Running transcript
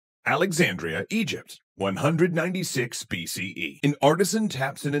Alexandria, Egypt, 196 BCE. An artisan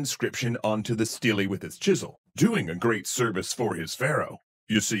taps an inscription onto the stele with his chisel, doing a great service for his pharaoh.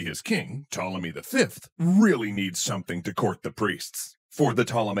 You see, his king, Ptolemy V, really needs something to court the priests. For the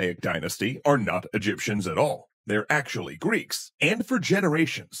Ptolemaic dynasty are not Egyptians at all. They're actually Greeks. And for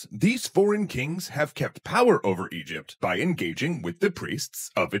generations, these foreign kings have kept power over Egypt by engaging with the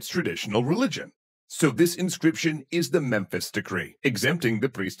priests of its traditional religion. So this inscription is the Memphis Decree, exempting the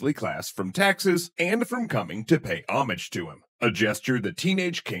priestly class from taxes and from coming to pay homage to him. A gesture the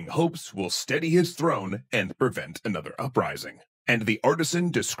teenage king hopes will steady his throne and prevent another uprising. And the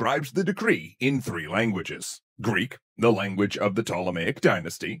artisan describes the decree in 3 languages: Greek, the language of the Ptolemaic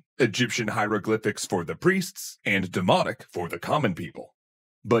dynasty, Egyptian hieroglyphics for the priests, and Demotic for the common people.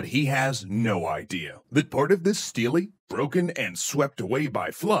 But he has no idea that part of this stele, broken and swept away by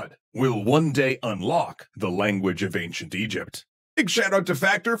flood, will one day unlock the language of ancient Egypt. Big shout out to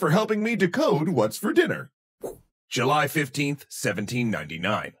Factor for helping me decode what's for dinner. July 15th,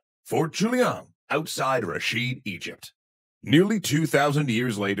 1799. Fort Julian, outside Rashid, Egypt. Nearly 2,000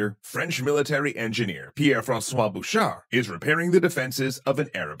 years later, French military engineer Pierre-François Bouchard is repairing the defenses of an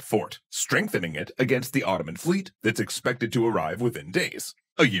Arab fort, strengthening it against the Ottoman fleet that's expected to arrive within days.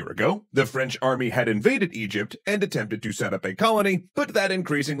 A year ago, the French army had invaded Egypt and attempted to set up a colony, but that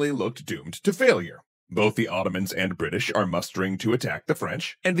increasingly looked doomed to failure. Both the Ottomans and British are mustering to attack the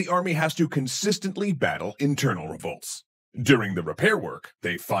French, and the army has to consistently battle internal revolts. During the repair work,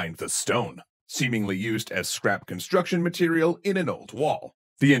 they find the stone, seemingly used as scrap construction material in an old wall.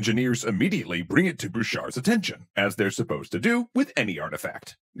 The engineers immediately bring it to Bouchard's attention, as they're supposed to do with any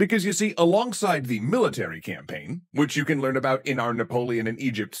artifact. Because you see, alongside the military campaign, which you can learn about in our Napoleon in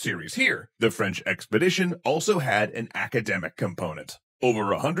Egypt series here, the French expedition also had an academic component. Over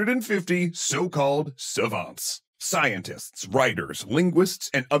 150 so-called savants. Scientists, writers,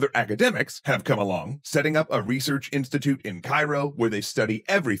 linguists, and other academics have come along, setting up a research institute in Cairo where they study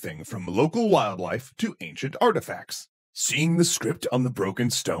everything from local wildlife to ancient artifacts. Seeing the script on the broken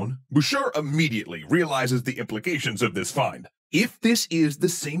stone, Bouchard immediately realizes the implications of this find. If this is the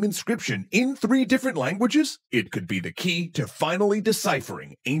same inscription in 3 different languages, it could be the key to finally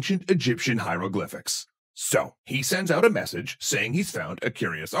deciphering ancient Egyptian hieroglyphics. So, he sends out a message saying he's found a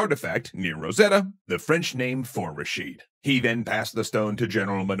curious artifact near Rosetta, the French name for Rashid. He then passed the stone to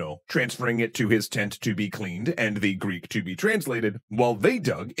General Monod, transferring it to his tent to be cleaned and the Greek to be translated, while they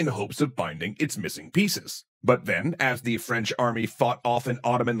dug in hopes of finding its missing pieces. But then, as the French army fought off an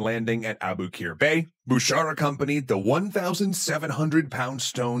Ottoman landing at Abu Qir Bay, Bouchard accompanied the 1,700-pound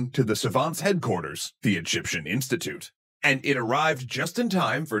stone to the savants' headquarters, the Egyptian Institute. And it arrived just in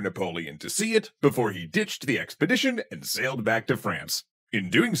time for Napoleon to see it before he ditched the expedition and sailed back to France. In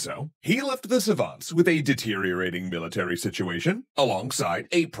doing so, he left the savants with a deteriorating military situation, alongside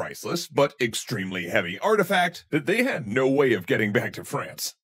a priceless but extremely heavy artifact that they had no way of getting back to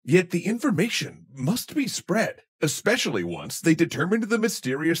France. Yet the information must be spread, especially once they determined the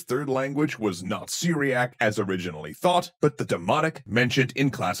mysterious 3rd language was not Syriac as originally thought, but the Demotic mentioned in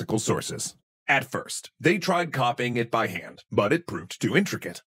classical sources. At first, they tried copying it by hand, but it proved too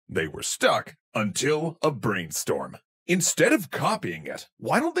intricate. They were stuck until a brainstorm. Instead of copying it,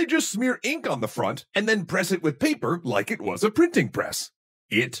 why don't they just smear ink on the front and then press it with paper like it was a printing press?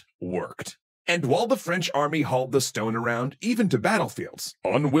 It worked. And while the French army hauled the stone around, even to battlefields,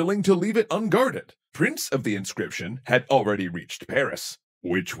 unwilling to leave it unguarded, prints of the inscription had already reached Paris.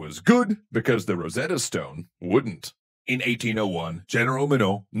 Which was good, because the Rosetta Stone wouldn't. In 1801, General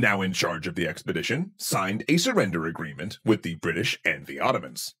Monod, now in charge of the expedition, signed a surrender agreement with the British and the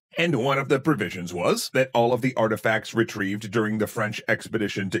Ottomans. And one of the provisions was that all of the artifacts retrieved during the French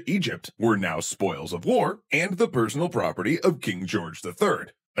expedition to Egypt were now spoils of war and the personal property of King George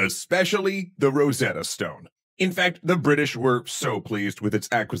III, especially the Rosetta Stone. In fact, the British were so pleased with its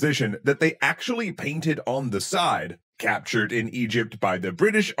acquisition that they actually painted on the side, "Captured in Egypt by the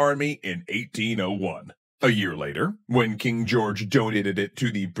British Army in 1801. A year later, when King George donated it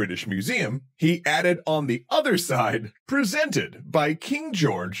to the British Museum, he added on the other side, "Presented by King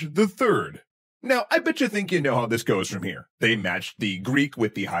George III. Now, I bet you think you know how this goes from here. They matched the Greek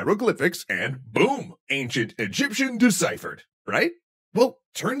with the hieroglyphics and boom, ancient Egyptian deciphered, right? Well,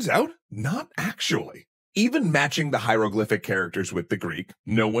 turns out, not actually. Even matching the hieroglyphic characters with the Greek,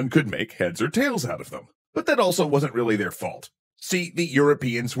 no one could make heads or tails out of them. But that also wasn't really their fault. See, the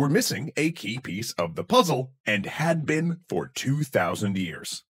Europeans were missing a key piece of the puzzle, and had been for 2,000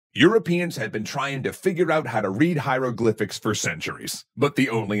 years. Europeans had been trying to figure out how to read hieroglyphics for centuries, but the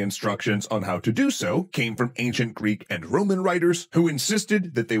only instructions on how to do so came from ancient Greek and Roman writers who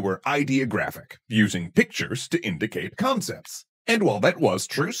insisted that they were ideographic, using pictures to indicate concepts. And while that was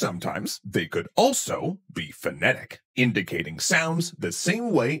true sometimes, they could also be phonetic, indicating sounds the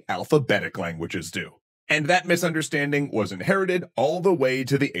same way alphabetic languages do. And that misunderstanding was inherited all the way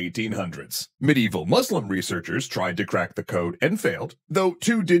to the 1800s. Medieval Muslim researchers tried to crack the code and failed, though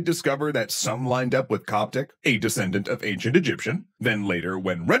two did discover that some lined up with Coptic, a descendant of ancient Egyptian. Then later,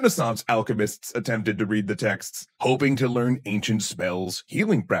 when Renaissance alchemists attempted to read the texts, hoping to learn ancient spells,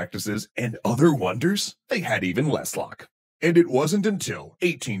 healing practices, and other wonders, they had even less luck. And it wasn't until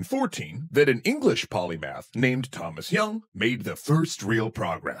 1814 that an English polymath named Thomas Young made the first real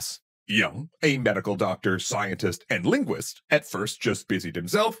progress. Young, a medical doctor, scientist, and linguist, at first just busied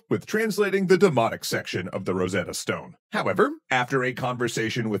himself with translating the demotic section of the Rosetta Stone. However, after a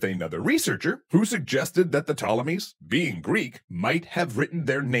conversation with another researcher who suggested that the Ptolemies, being Greek, might have written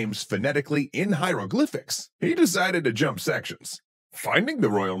their names phonetically in hieroglyphics, he decided to jump sections. Finding the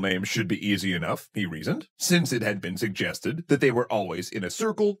royal names should be easy enough, he reasoned, since it had been suggested that they were always in a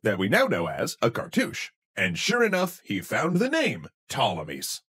circle that we now know as a cartouche. And sure enough, he found the name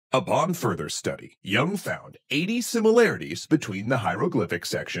Ptolemies. Upon further study, Young found 80 similarities between the hieroglyphic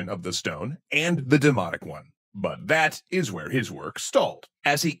section of the stone and the demotic one. But that is where his work stalled,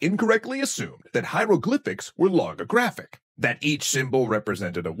 as he incorrectly assumed that hieroglyphics were logographic, that each symbol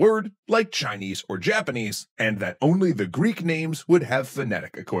represented a word, like Chinese or Japanese, and that only the Greek names would have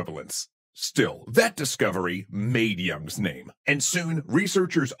phonetic equivalents. Still, that discovery made Young's name, and soon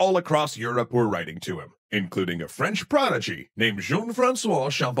researchers all across Europe were writing to him, including a French prodigy named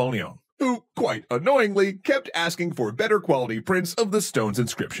Jean-François Champollion, who, quite annoyingly, kept asking for better quality prints of the stone's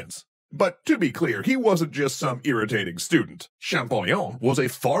inscriptions. But to be clear, he wasn't just some irritating student. Champollion was a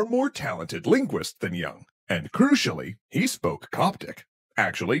far more talented linguist than Young, and crucially, he spoke Coptic.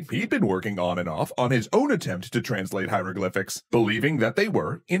 Actually, he'd been working on and off on his own attempt to translate hieroglyphics, believing that they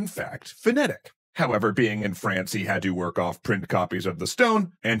were, in fact, phonetic. However, being in France, he had to work off print copies of the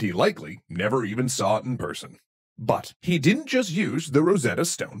stone, and he likely never even saw it in person. But he didn't just use the Rosetta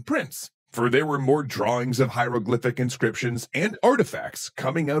Stone prints, for there were more drawings of hieroglyphic inscriptions and artifacts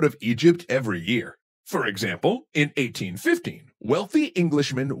coming out of Egypt every year. For example, in 1815, wealthy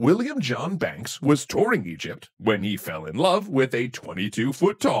Englishman William John Banks was touring Egypt when he fell in love with a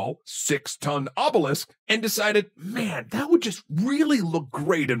 22-foot-tall, 6-ton obelisk and decided, man, that would just really look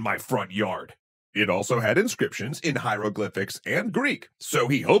great in my front yard. It also had inscriptions in hieroglyphics and Greek, so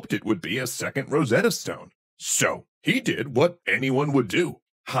he hoped it would be a second Rosetta Stone. So he did what anyone would do.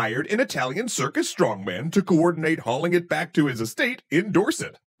 Hired an Italian circus strongman to coordinate hauling it back to his estate in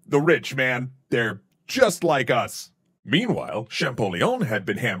Dorset. The rich, man, they're just like us. Meanwhile, Champollion had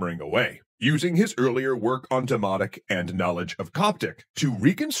been hammering away, using his earlier work on demotic and knowledge of Coptic to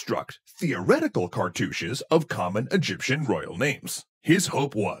reconstruct theoretical cartouches of common Egyptian royal names. His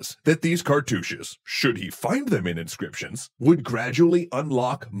hope was that these cartouches, should he find them in inscriptions, would gradually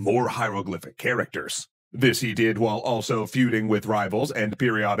unlock more hieroglyphic characters. This he did while also feuding with rivals and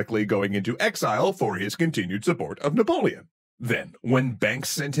periodically going into exile for his continued support of Napoleon. Then, when Banks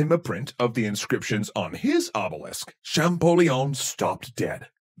sent him a print of the inscriptions on his obelisk, Champollion stopped dead.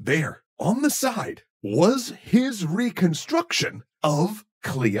 There, on the side, was his reconstruction of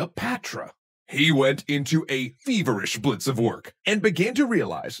Cleopatra. He went into a feverish blitz of work and began to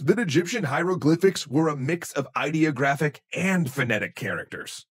realize that Egyptian hieroglyphics were a mix of ideographic and phonetic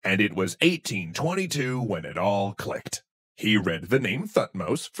characters. And it was 1822 when it all clicked. He read the name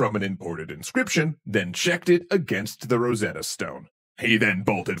Thutmose from an imported inscription, then checked it against the Rosetta Stone. He then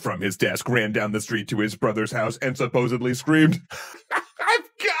bolted from his desk, ran down the street to his brother's house, and supposedly screamed, "I've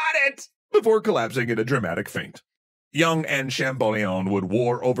got it!" before collapsing in a dramatic faint. Young and Champollion would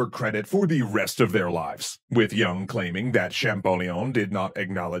war over credit for the rest of their lives, with Young claiming that Champollion did not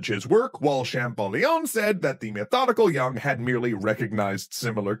acknowledge his work, while Champollion said that the methodical Young had merely recognized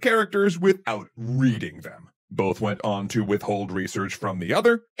similar characters without reading them. Both went on to withhold research from the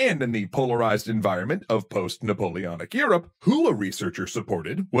other, and in the polarized environment of post-Napoleonic Europe, who a researcher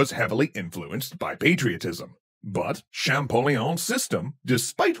supported was heavily influenced by patriotism. But Champollion's system,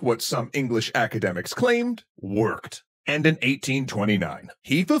 despite what some English academics claimed, worked. And in 1829,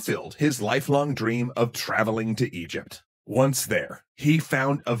 he fulfilled his lifelong dream of traveling to Egypt. Once there, he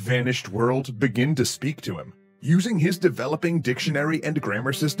found a vanished world begin to speak to him. Using his developing dictionary and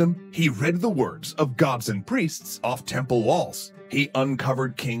grammar system, he read the words of gods and priests off temple walls. He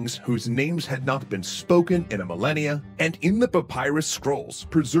uncovered kings whose names had not been spoken in a millennia, and in the papyrus scrolls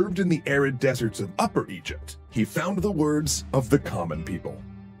preserved in the arid deserts of Upper Egypt, he found the words of the common people.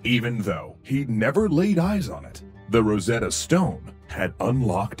 Even though he'd never laid eyes on it, the Rosetta Stone had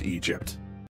unlocked Egypt.